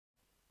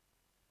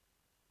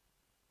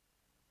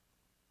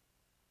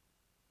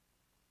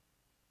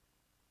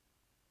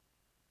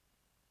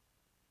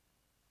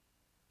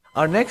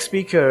Our next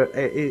speaker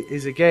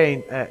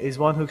is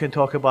one who can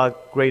talk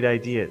about great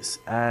ideas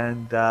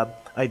and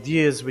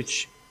ideas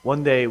which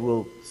one day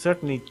will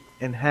certainly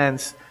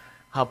enhance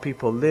how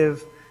people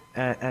live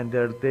and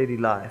their daily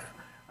life.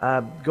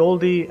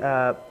 Goldie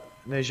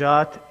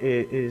Nejat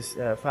is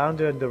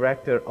founder and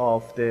director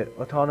of the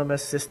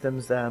Autonomous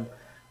Systems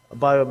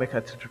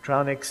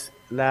Biomechatronics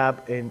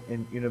lab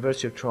in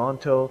University of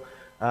Toronto.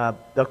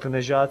 Dr.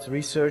 Nejat's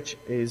research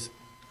is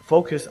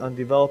focused on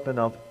development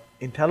of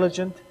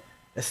intelligent,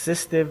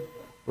 assistive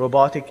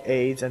robotic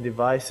aids and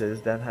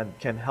devices that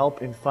can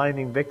help in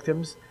finding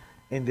victims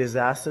in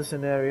disaster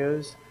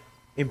scenarios,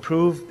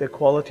 improve the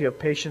quality of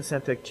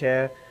patient-centered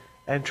care,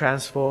 and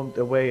transform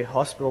the way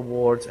hospital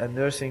wards and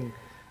nursing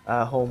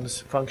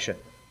homes function.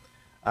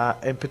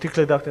 In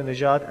particular, Dr.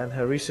 Nejat and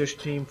her research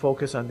team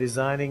focus on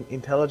designing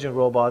intelligent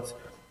robots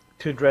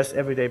to address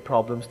everyday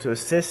problems, to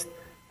assist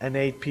and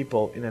aid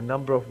people in a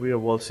number of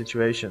real-world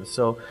situations.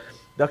 So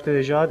Dr.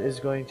 Nejat is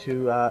going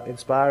to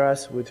inspire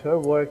us with her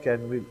work,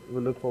 and we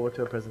look forward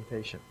to her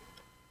presentation.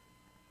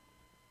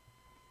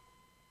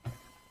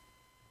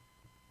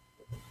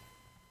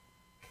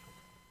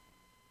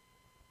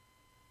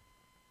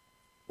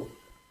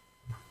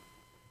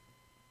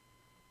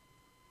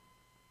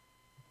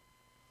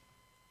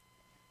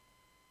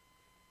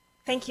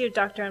 Thank you,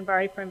 Dr.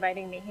 Anbari, for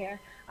inviting me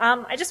here.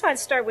 I just want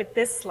to start with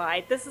this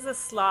slide. This is a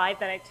slide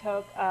that I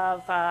took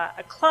of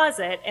a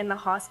closet in the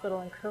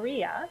hospital in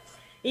Korea.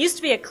 It used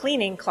to be a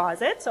cleaning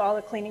closet, so all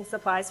the cleaning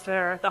supplies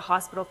for the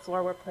hospital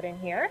floor were put in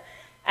here.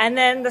 And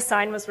then the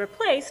sign was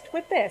replaced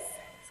with this.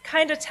 It's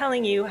kind of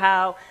telling you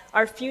how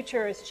our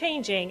future is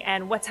changing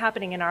and what's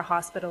happening in our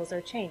hospitals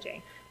are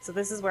changing. So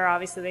this is where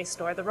obviously they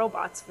store the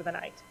robots for the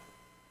night.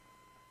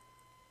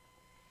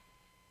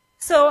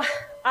 So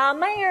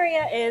my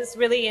area is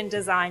really in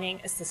designing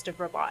assistive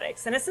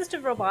robotics. And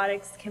assistive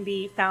robotics can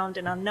be found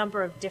in a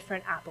number of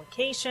different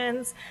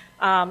applications,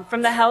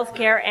 from the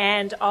healthcare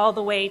end all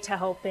the way to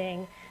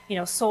helping,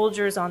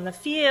 soldiers on the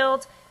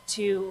field,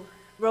 to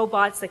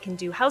robots that can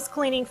do house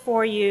cleaning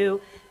for you,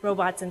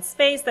 robots in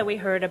space that we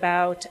heard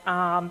about,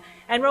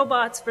 and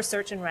robots for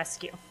search and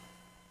rescue.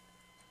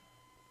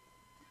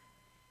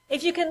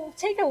 If you can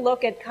take a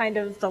look at kind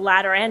of the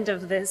latter end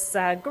of this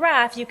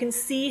graph, you can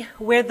see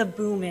where the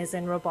boom is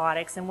in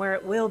robotics and where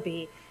it will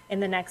be in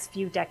the next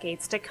few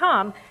decades to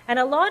come. And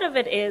a lot of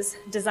it is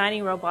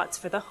designing robots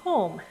for the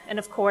home and,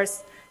 of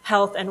course,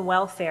 health and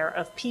welfare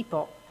of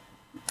people.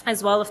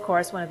 As well, of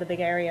course, one of the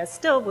big areas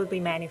still will be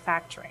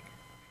manufacturing.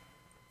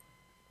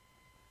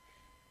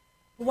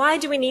 Why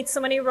do we need so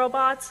many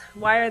robots?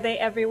 Why are they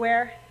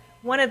everywhere?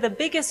 One of the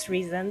biggest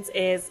reasons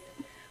is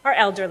our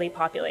elderly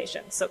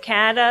population. So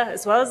Canada,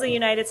 as well as the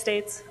United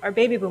States, our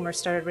baby boomers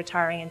started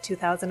retiring in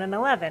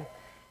 2011.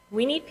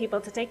 We need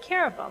people to take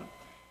care of them.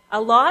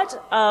 A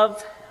lot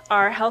of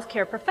our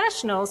healthcare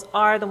professionals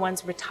are the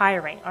ones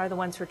retiring, are the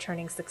ones who are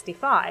turning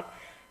 65.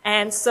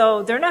 And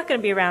so they're not going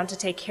to be around to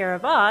take care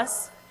of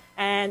us,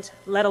 and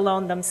let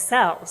alone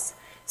themselves.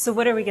 So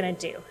what are we going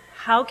to do?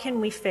 How can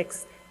we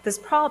fix this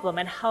problem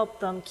and help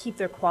them keep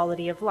their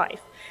quality of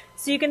life?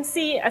 So you can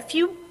see a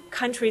few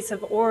countries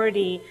have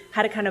already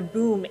had a kind of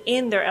boom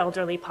in their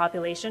elderly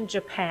population.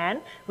 Japan,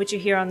 which you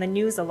hear on the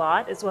news a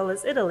lot, as well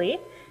as Italy.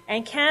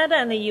 And Canada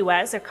and the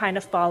US are kind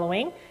of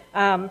following.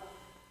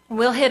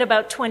 We'll hit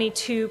about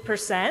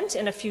 22%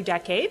 in a few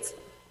decades.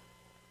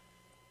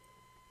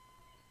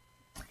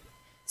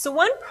 So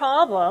one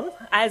problem,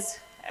 as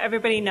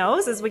everybody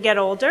knows, as we get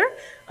older,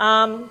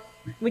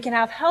 we can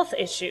have health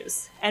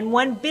issues. And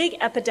one big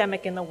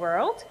epidemic in the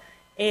world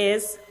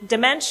is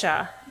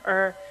dementia,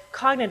 or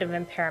cognitive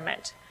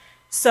impairment.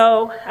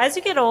 So as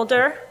you get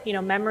older,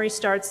 memory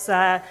starts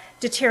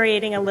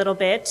deteriorating a little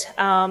bit.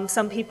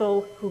 Some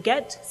people who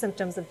get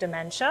symptoms of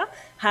dementia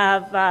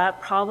have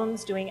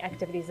problems doing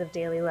activities of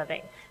daily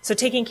living. So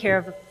taking care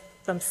of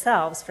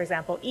themselves, for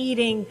example,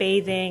 eating,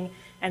 bathing,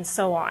 and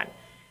so on.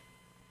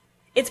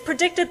 It's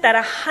predicted that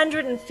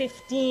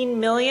 115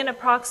 million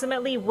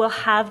approximately will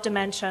have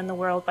dementia in the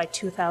world by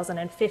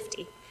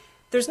 2050.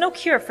 There's no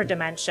cure for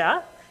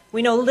dementia.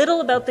 We know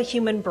little about the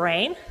human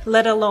brain,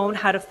 let alone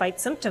how to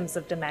fight symptoms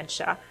of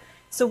dementia.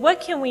 So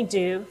what can we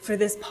do for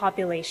this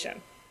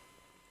population?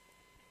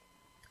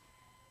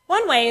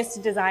 One way is to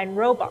design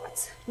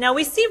robots. Now,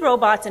 we see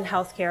robots in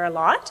healthcare a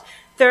lot.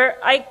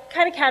 I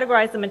kind of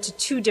categorize them into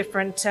two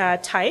different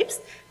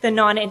types. The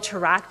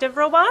non-interactive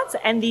robots,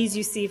 and these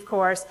you see, of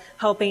course,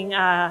 helping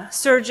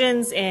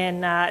surgeons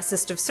in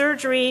assistive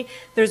surgery.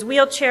 There's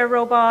wheelchair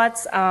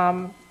robots,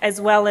 as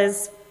well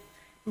as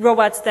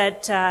robots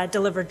that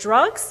deliver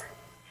drugs,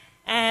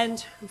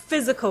 and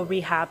physical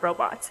rehab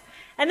robots.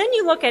 And then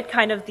you look at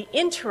kind of the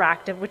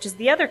interactive, which is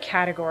the other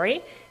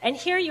category, and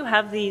here you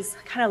have these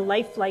kind of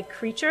lifelike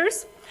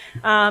creatures.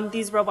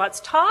 These robots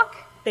talk,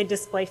 they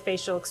display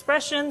facial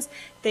expressions,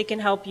 they can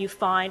help you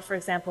find, for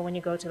example, when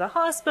you go to the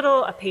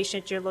hospital, a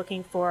patient you're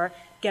looking for,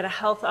 get a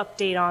health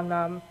update on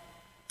them,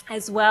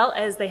 as well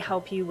as they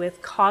help you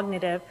with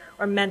cognitive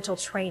or mental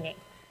training,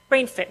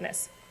 brain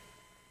fitness.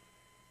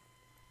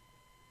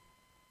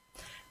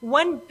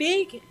 One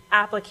big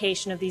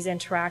application of these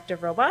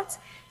interactive robots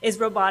is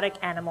robotic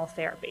animal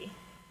therapy.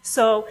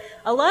 So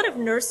a lot of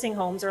nursing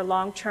homes or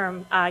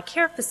long-term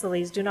care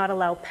facilities do not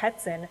allow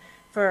pets in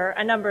for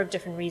a number of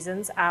different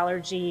reasons,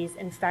 allergies,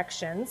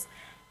 infections.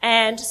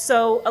 And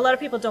so a lot of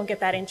people don't get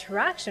that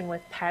interaction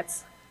with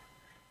pets.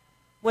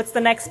 What's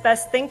the next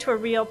best thing to a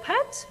real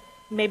pet?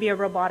 Maybe a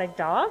robotic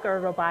dog or a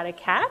robotic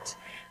cat.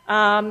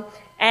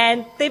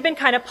 And they've been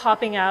kind of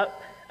popping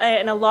up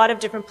in a lot of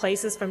different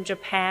places, from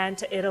Japan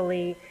to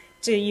Italy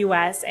to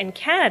US and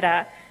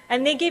Canada.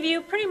 And they give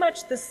you pretty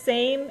much the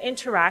same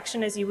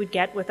interaction as you would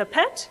get with a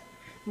pet,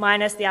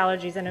 minus the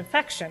allergies and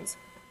infections.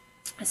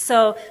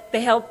 So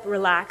they help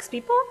relax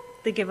people.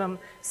 They give them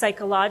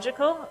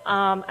psychological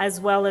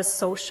as well as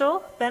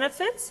social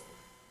benefits.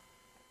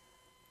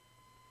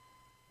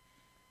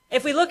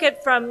 If we look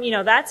at from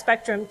that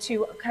spectrum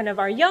to kind of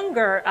our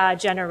younger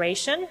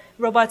generation,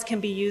 robots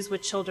can be used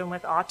with children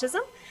with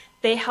autism.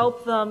 They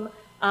help them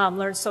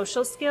learn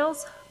social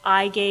skills,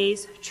 eye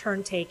gaze,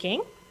 turn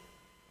taking,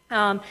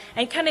 and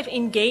kind of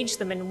engage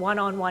them in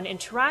one-on-one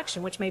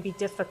interaction, which may be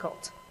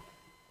difficult.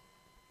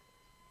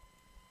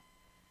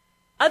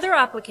 Other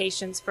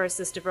applications for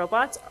assistive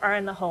robots are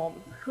in the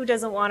home. Who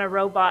doesn't want a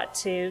robot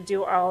to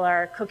do all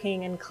our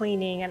cooking and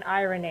cleaning and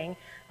ironing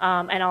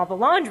and all the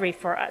laundry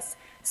for us?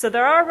 So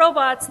there are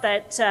robots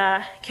that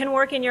can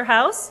work in your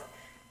house,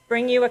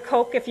 bring you a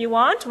Coke if you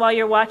want while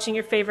you're watching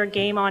your favorite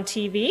game on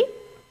TV,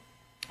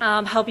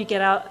 help you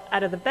get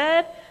out of the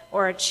bed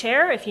or a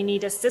chair if you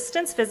need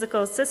assistance,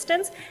 physical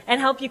assistance,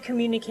 and help you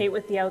communicate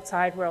with the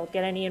outside world,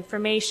 get any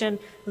information,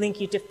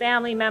 link you to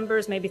family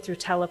members, maybe through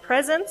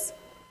telepresence.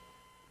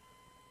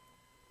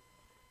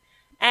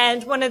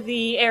 And one of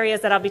the areas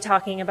that I'll be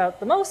talking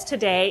about the most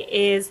today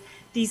is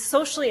these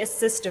socially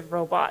assistive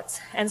robots.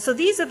 And so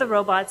these are the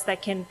robots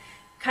that can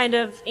kind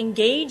of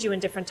engage you in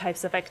different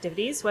types of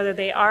activities, whether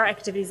they are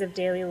activities of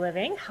daily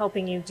living,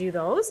 helping you do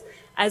those,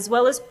 as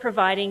well as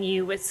providing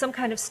you with some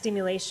kind of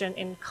stimulation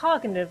in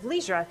cognitive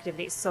leisure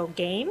activities. So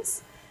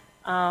games,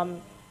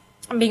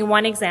 being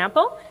one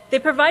example, they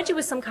provide you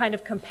with some kind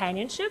of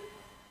companionship,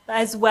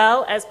 as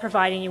well as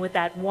providing you with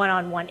that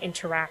one-on-one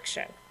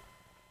interaction.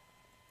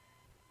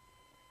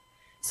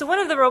 So one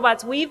of the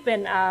robots we've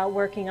been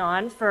working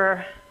on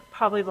for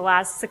probably the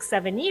last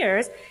 6-7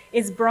 years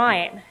is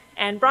Brian.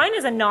 And Brian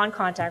is a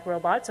non-contact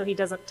robot, so he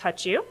doesn't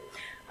touch you.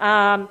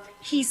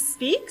 He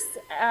speaks.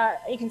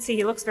 You can see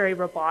he looks very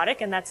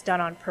robotic, and that's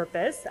done on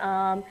purpose.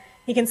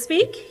 He can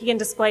speak. He can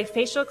display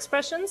facial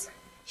expressions,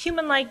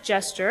 human-like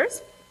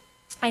gestures,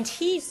 and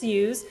he's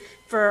used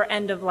for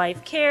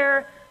end-of-life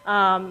care,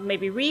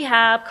 maybe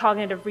rehab,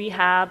 cognitive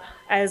rehab,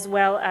 as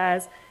well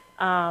as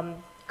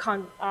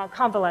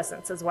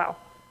convalescence as well.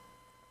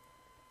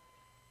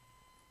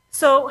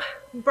 So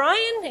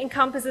Brian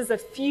encompasses a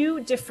few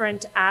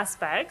different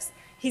aspects.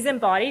 He's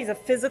embodied. He's a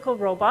physical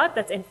robot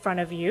that's in front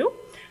of you.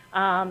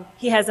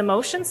 He has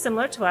emotions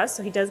similar to us,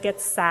 so he does get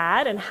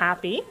sad and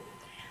happy.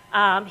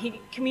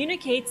 He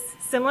communicates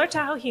similar to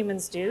how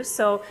humans do.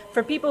 So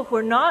for people who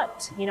are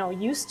not,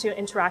 used to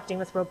interacting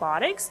with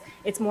robotics,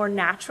 it's more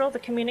natural, the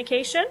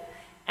communication,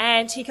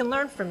 and he can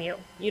learn from you.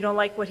 You don't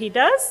like what he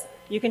does,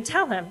 you can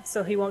tell him,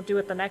 so he won't do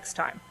it the next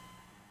time.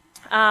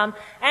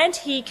 And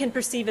he can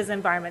perceive his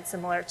environment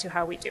similar to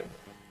how we do.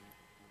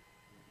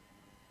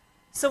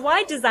 So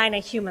why design a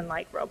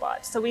human-like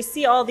robot? So we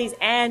see all these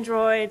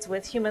androids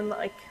with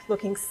human-like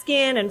looking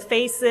skin and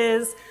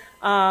faces,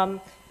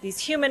 these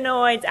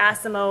humanoids,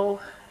 Asimo.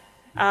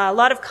 A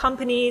lot of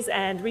companies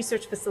and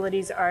research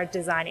facilities are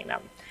designing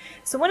them.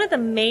 So one of the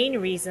main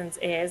reasons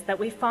is that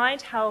we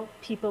find how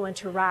people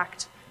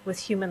interact with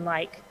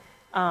human-like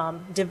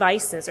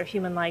devices or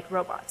human-like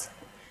robots.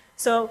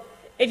 So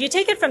if you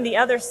take it from the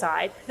other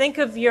side, think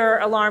of your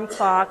alarm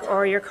clock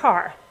or your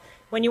car.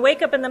 When you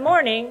wake up in the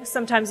morning,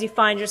 sometimes you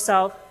find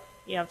yourself,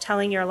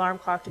 telling your alarm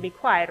clock to be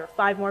quiet or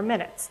 5 more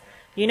minutes.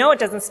 You know it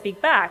doesn't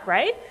speak back,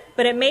 right?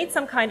 But it made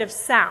some kind of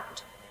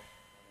sound.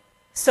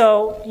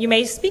 So you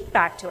may speak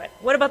back to it.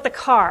 What about the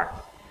car?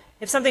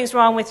 If something's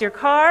wrong with your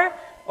car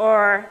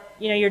or,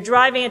 you're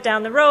driving it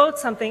down the road,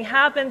 something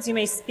happens, you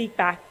may speak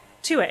back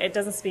to it. It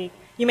doesn't speak.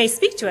 You may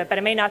speak to it, but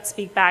it may not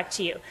speak back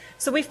to you.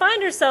 So we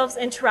find ourselves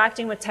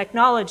interacting with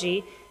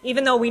technology,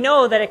 even though we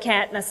know that it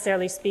can't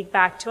necessarily speak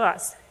back to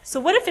us. So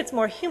what if it's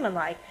more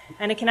human-like,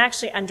 and it can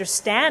actually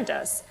understand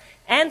us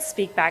and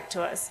speak back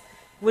to us?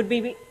 Would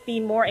we be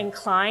more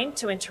inclined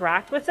to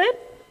interact with it?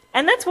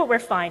 And that's what we're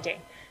finding.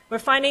 We're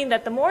finding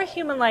that the more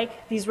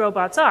human-like these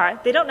robots are,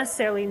 they don't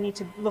necessarily need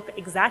to look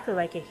exactly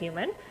like a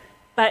human,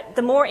 but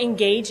the more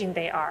engaging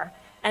they are,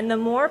 and the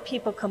more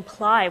people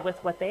comply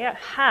with what they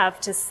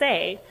have to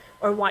say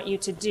or want you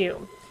to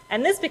do.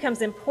 And this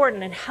becomes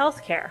important in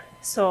healthcare.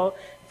 So,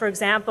 for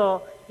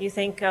example, you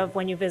think of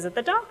when you visit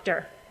the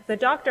doctor. If the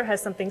doctor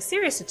has something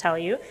serious to tell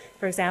you,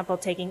 for example,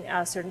 taking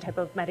a certain type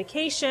of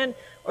medication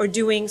or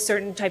doing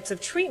certain types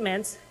of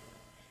treatments,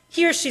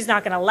 he or she's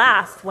not going to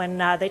laugh when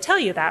they tell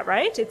you that,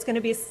 right? It's going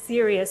to be a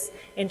serious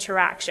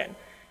interaction.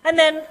 And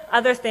then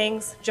other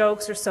things,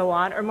 jokes or so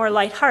on, are more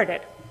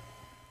lighthearted.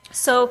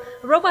 So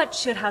a robot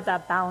should have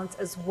that balance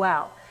as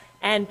well.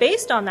 And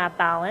based on that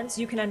balance,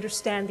 you can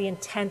understand the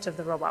intent of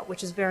the robot,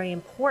 which is very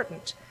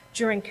important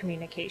during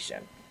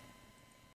communication.